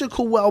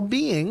physical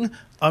well-being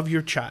of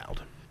your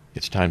child.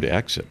 It's time to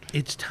exit.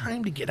 It's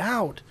time to get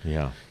out.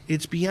 Yeah.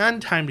 It's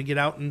beyond time to get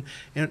out. And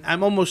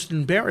I'm almost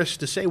embarrassed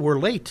to say we're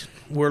late.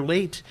 We're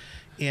late.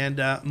 And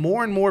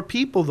more and more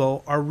people,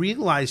 though, are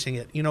realizing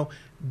it. You know,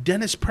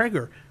 Dennis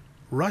Prager,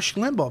 Rush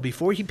Limbaugh,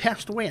 before he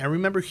passed away, I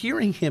remember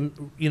hearing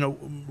him,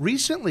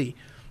 recently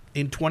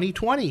in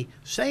 2020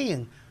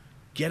 saying,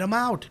 get them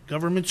out.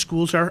 Government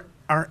schools are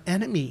our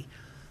enemy.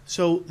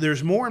 So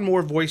there's more and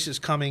more voices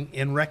coming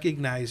and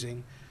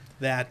recognizing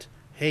that,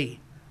 hey,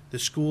 the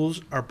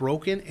schools are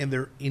broken and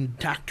they're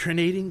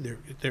indoctrinating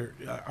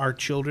our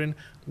children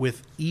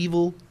with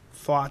evil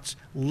thoughts,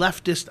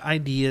 leftist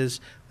ideas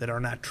that are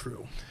not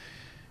true.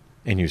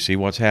 And you see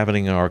what's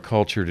happening in our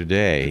culture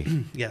today.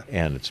 Yeah.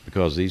 And it's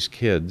because these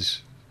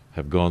kids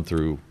have gone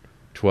through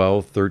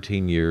 12,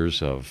 13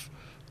 years of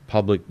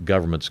public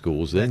government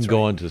schools, then That's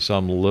going right. to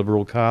some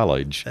liberal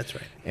college. That's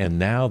right. And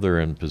now they're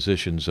in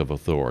positions of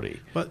authority.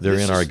 But They're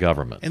this in our is-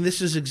 government. And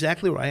this is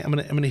exactly right. I'm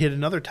gonna hit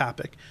another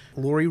topic.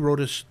 Lori wrote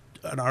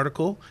an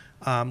article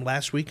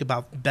last week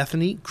about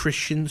Bethany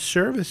Christian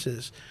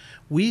Services.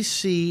 We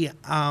see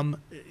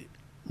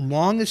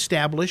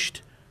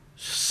long-established,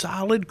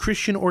 solid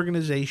Christian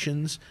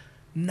organizations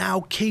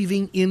now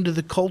caving into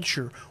the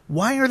culture.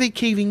 Why are they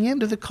caving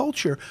into the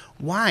culture?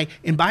 Why?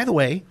 And by the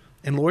way,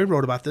 and Lori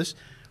wrote about this,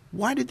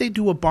 why did they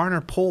do a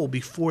Barna poll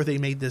before they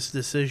made this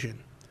decision?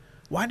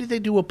 Why did they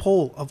do a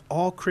poll of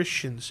all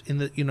Christians in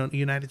the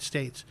United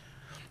States?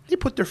 They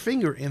put their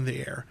finger in the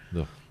air.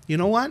 The- You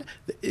know what?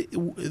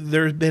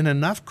 There's been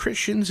enough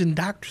Christians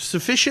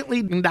sufficiently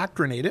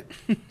indoctrinated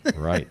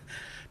Right.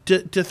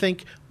 to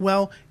think,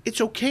 well, it's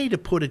okay to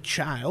put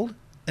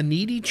a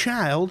needy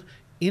child,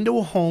 into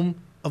a home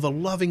of a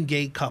loving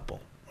gay couple,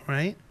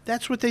 right?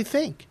 That's what they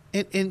think.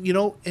 And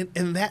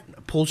that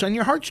pulls on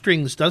your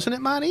heartstrings, doesn't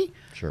it, Monty?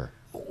 Sure.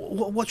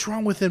 What's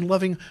wrong with them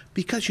loving?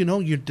 Because,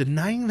 you're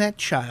denying that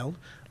child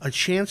a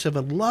chance of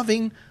a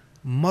loving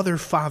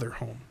mother-father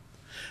home.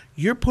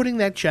 You're putting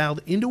that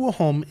child into a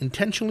home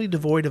intentionally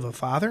devoid of a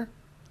father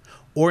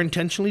or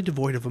intentionally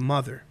devoid of a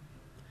mother.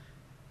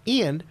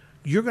 And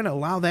you're going to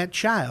allow that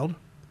child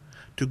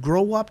to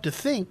grow up to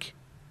think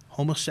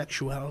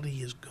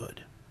homosexuality is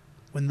good,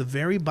 when the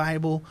very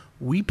Bible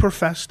we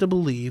profess to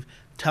believe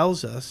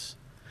tells us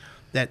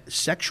that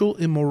sexual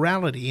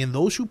immorality and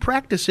those who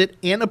practice it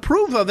and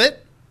approve of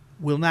it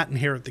will not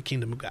inherit the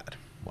kingdom of God.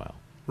 Wow.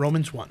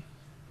 Romans 1.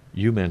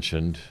 You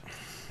mentioned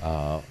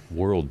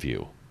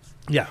worldview.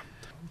 Yeah.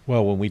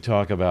 Well, when we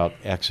talk about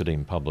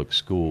exiting public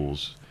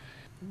schools,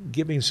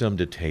 giving some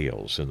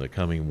details in the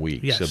coming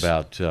weeks Yes.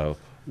 about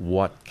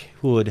what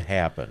could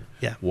happen,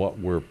 Yeah. what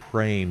we're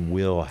praying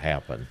will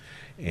happen.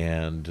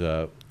 And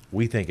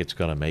we think it's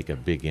going to make a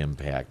big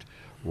impact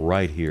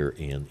right here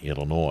in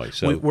Illinois.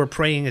 So We're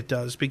praying it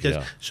does, because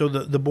Yeah. so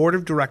the board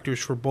of directors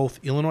for both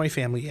Illinois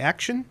Family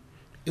Action,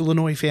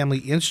 Illinois Family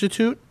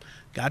Institute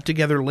got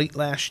together late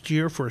last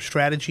year for a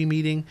strategy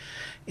meeting,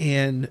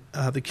 and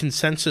the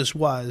consensus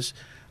was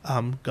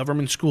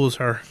government schools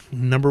are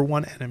number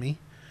one enemy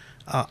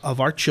of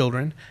our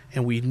children,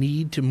 and we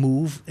need to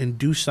move and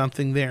do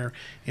something there.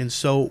 And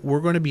so we're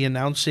going to be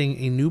announcing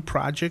a new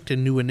project, a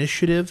new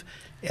initiative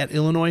at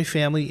Illinois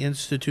Family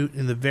Institute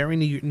in the very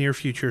near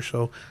future.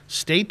 So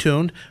stay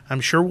tuned. I'm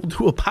sure we'll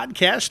do a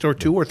podcast or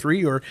two or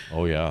three or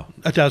oh, yeah.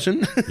 a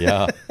dozen.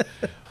 Yeah.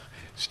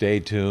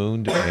 Stay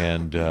tuned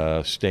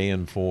and stay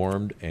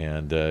informed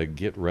and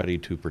get ready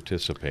to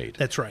participate.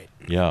 That's right.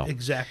 Yeah.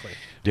 Exactly.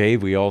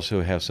 Dave, we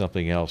also have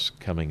something else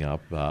coming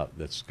up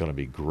that's going to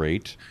be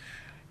great.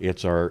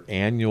 It's our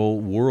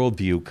annual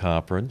Worldview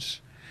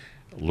Conference,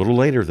 a little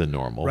later than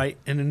normal. Right,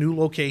 in a new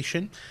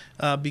location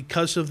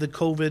because of the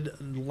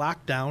COVID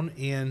lockdown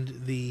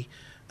and the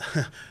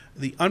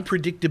the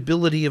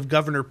unpredictability of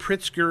Governor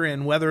Pritzker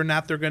and whether or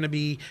not they're going to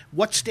be,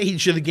 what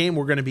stage of the game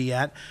we're going to be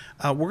at.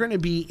 We're going to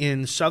be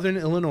in southern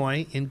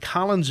Illinois, in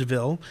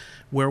Collinsville,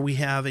 where we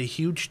have a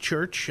huge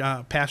church,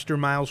 Pastor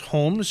Miles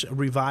Holmes,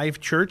 Revive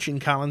Church in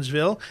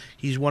Collinsville.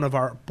 He's one of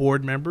our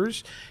board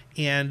members,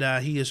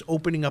 and he is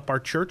opening up our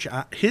church,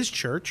 his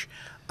church,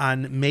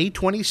 on May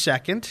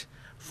 22nd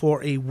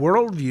for a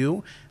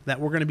worldview that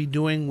we're going to be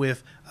doing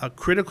with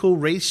critical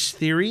race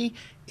theory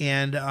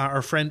and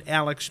our friend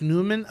Alex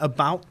Newman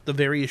about the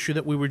very issue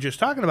that we were just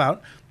talking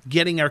about,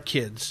 getting our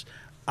kids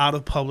out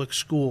of public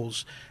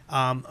schools.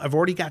 I've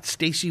already got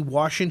Stacy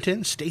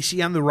Washington,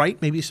 Stacy on the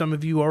right. Maybe some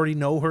of you already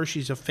know her.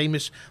 She's a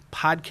famous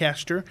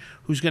podcaster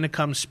who's going to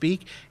come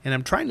speak. And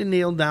I'm trying to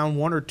nail down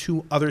one or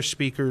two other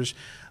speakers.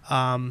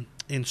 And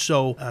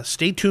so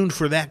stay tuned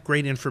for that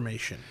great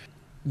information.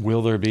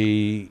 Will there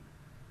be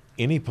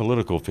any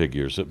political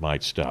figures that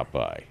might stop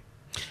by?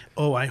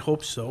 Oh, I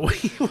hope so.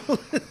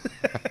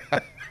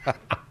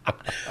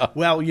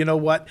 Well, you know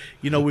what?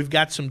 We've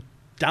got some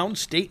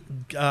downstate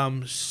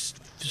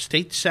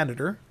state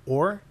senator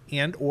or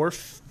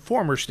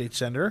former state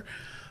senator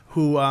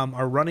who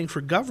are running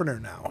for governor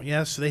now.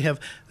 Yes, they have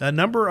a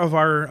number of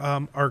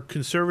our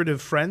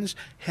conservative friends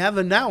have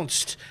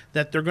announced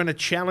that they're going to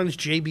challenge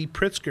J.B.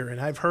 Pritzker,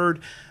 and I've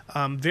heard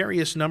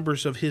various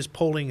numbers of his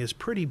polling is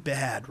pretty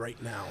bad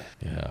right now.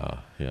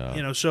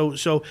 Yeah.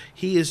 So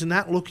he is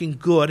not looking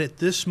good at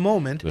this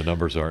moment. The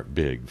numbers aren't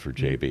big for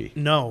J.B.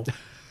 No.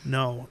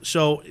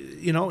 So,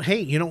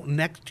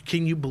 next,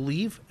 can you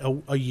believe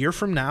a year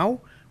from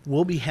now,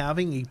 we'll be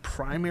having a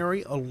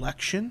primary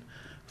election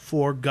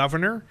for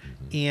governor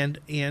and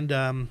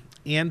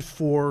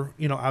for,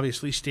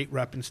 obviously state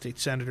rep and state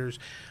senators.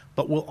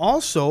 But we'll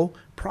also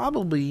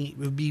probably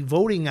be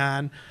voting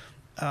on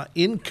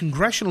in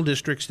congressional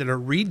districts that are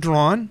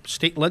redrawn,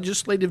 state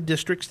legislative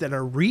districts that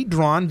are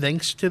redrawn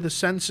thanks to the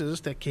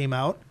census that came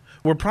out.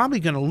 We're probably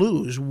going to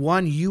lose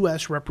one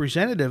U.S.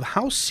 representative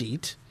House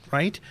seat,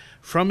 right,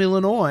 from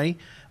Illinois.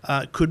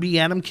 Could be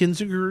Adam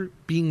Kinzinger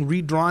being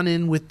redrawn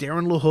in with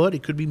Darren LaHood.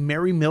 It could be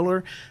Mary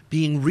Miller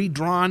being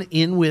redrawn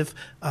in with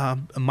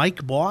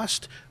Mike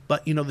Bost.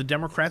 But, the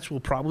Democrats will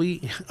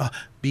probably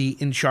be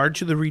in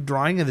charge of the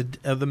redrawing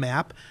of the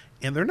map,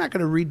 and they're not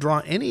going to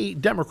redraw any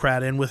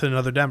Democrat in with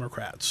another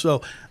Democrat.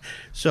 So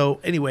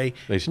anyway.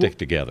 They stick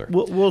together.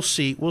 We'll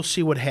see. We'll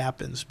see what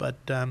happens. But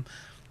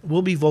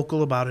we'll be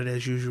vocal about it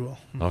as usual.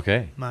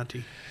 Okay.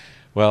 Monty.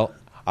 Well,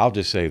 I'll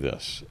just say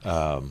this.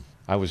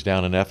 I was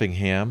down in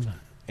Effingham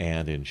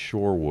and in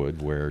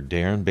Shorewood, where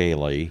Darren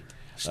Bailey,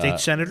 state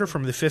senator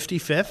from the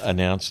 55th,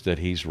 announced that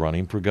he's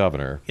running for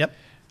governor. Yep.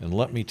 And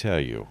let me tell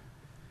you,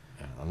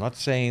 I'm not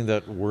saying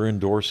that we're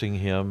endorsing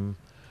him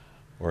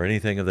or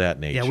anything of that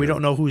nature. Yeah, we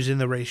don't know who's in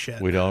the race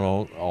yet. We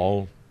don't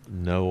all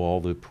know all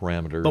the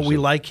parameters. But we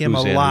like him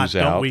a lot,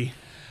 don't we?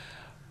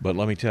 But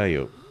let me tell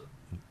you,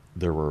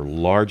 there were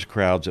large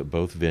crowds at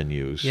both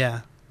venues.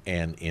 Yeah.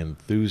 And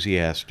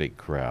enthusiastic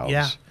crowds.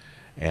 Yeah.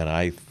 And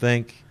I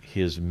think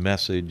his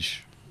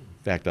message,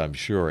 in fact, I'm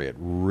sure it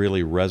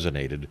really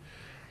resonated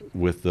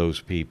with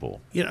those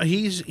people.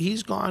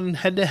 He's gone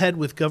head-to-head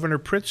with Governor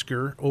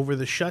Pritzker over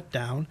the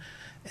shutdown,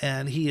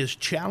 and he has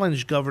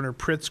challenged Governor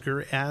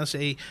Pritzker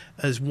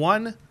as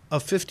one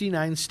of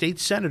 59 state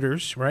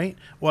senators, right?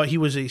 Well, he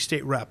was a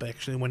state rep,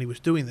 actually, when he was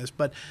doing this.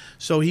 But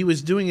so he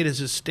was doing it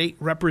as a state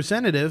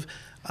representative,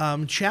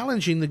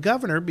 challenging the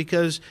governor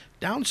because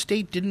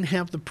downstate didn't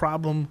have the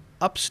problem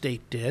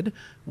upstate did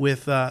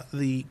with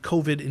the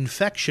COVID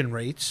infection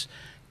rates.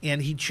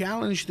 And he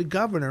challenged the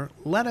governor,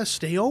 let us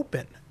stay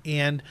open.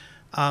 And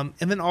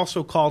then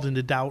also called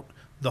into doubt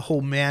the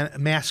whole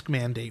mask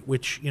mandate,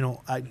 which,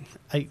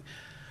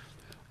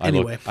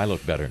 anyway. I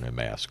look better in a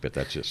mask, but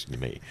that's just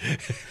me.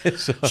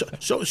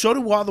 So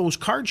do all those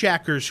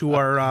carjackers who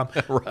are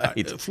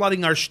right.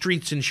 flooding our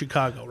streets in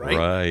Chicago,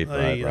 right?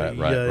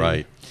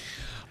 Right.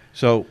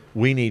 So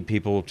we need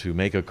people to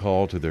make a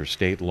call to their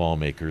state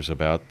lawmakers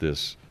about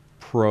this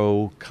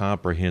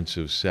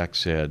pro-comprehensive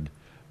sex ed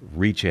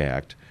REACH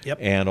Act, yep.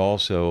 and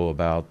also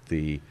about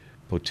the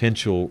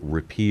potential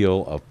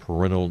repeal of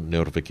parental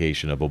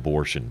notification of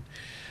abortion.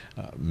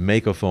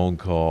 Make a phone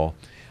call.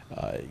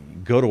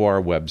 Go to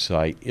our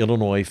website,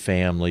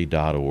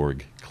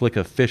 illinoisfamily.org. Click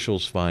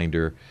Officials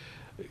Finder.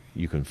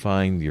 You can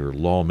find your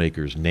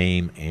lawmaker's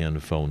name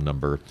and phone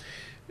number.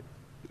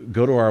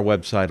 Go to our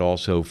website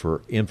also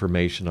for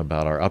information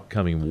about our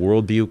upcoming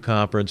Worldview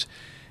Conference.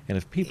 And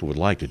if people would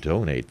like to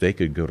donate, they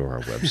could go to our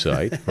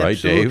website, right,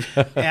 Dave?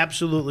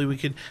 Absolutely.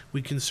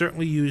 We can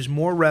certainly use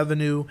more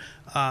revenue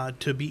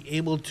to be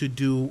able to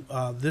do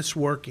this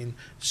work and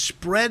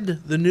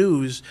spread the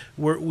news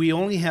where we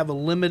only have a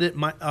limited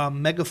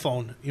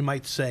megaphone, you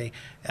might say.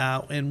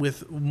 And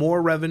with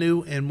more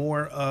revenue and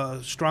more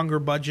stronger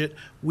budget,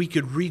 we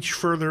could reach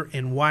further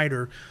and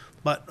wider.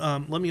 But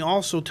let me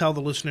also tell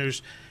the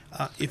listeners,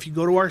 if you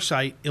go to our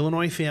site,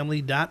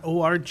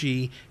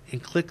 illinoisfamily.org,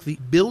 and click the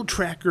Bill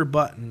Tracker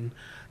button,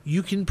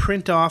 you can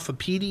print off a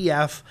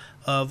PDF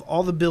of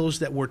all the bills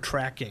that we're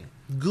tracking,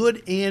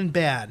 good and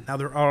bad. Now,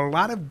 there are a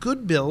lot of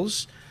good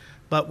bills,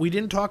 but we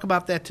didn't talk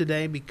about that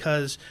today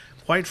because,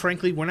 quite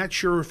frankly, we're not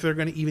sure if they're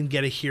going to even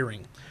get a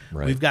hearing.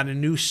 Right. We've got a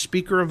new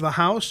Speaker of the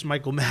House.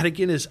 Michael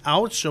Madigan is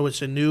out, so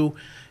it's a new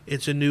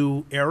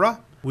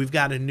era. We've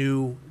got a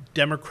new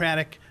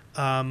Democratic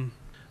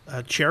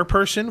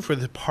chairperson for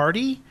the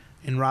party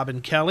in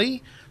Robin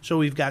Kelly. So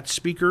we've got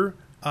Speaker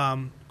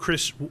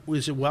Chris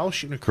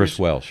Welch? Chris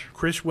Welch.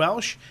 Chris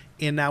Welch.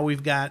 And now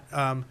we've got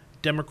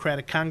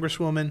Democratic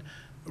Congresswoman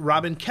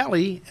Robin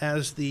Kelly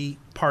as the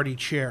party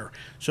chair.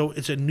 So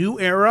it's a new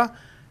era.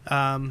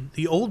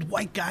 The old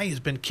white guy has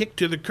been kicked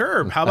to the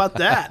curb. How about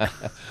that?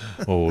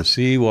 Well, we'll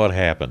see what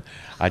happened.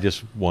 I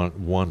just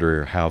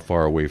wonder how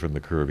far away from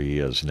the curb he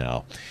is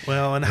now.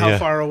 Well, and how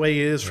far away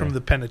he is from the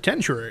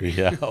penitentiary.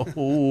 Yeah.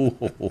 Ooh.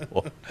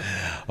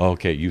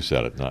 Okay, you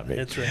said it, not me.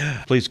 That's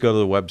right. Please go to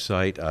the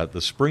website,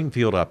 the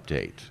Springfield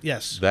Update.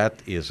 Yes.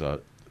 That is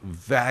a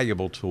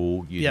valuable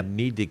tool. You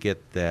need to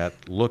get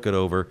that, look it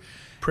over.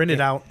 Print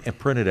it out. And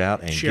print it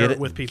out and share it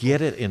with people.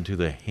 Get it into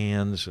the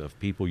hands of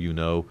people you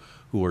know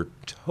who are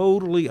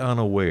totally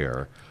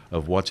unaware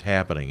of what's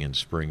happening in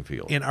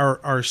Springfield. And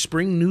our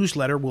spring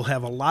newsletter will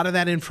have a lot of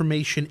that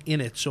information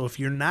in it. So if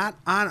you're not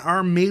on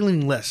our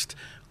mailing list,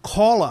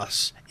 call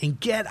us and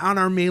get on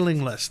our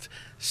mailing list.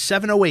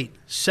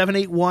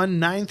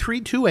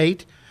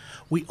 708-781-9328.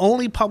 We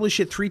only publish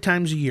it 3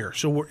 times a year,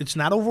 so it's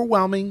not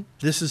overwhelming.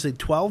 This is a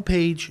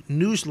 12-page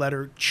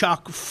newsletter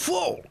chock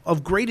full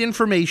of great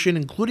information,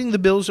 including the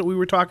bills that we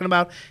were talking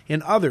about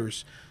and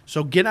others.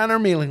 So get on our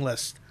mailing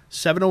list,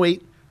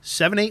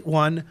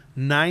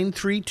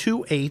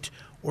 708-781-9328,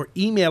 or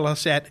email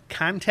us at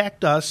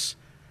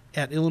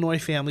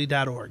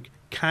contactus@illinoisfamily.org.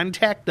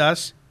 Contact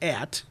us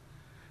at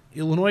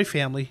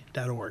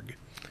illinoisfamily.org.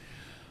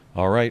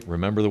 All right,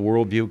 remember the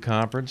Worldview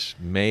Conference,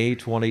 May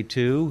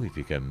 22. If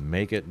you can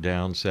make it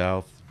down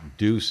south,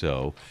 do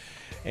so.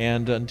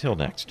 And until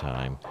next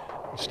time,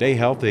 stay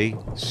healthy,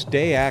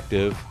 stay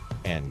active,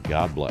 and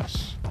God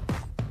bless.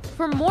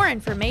 For more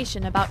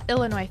information about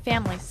Illinois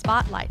Family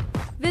Spotlight,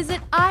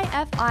 visit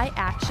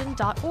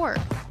ifiaction.org.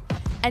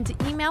 And to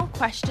email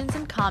questions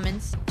and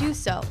comments, do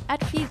so at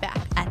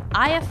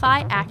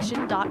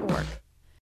feedback@ifiaction.org.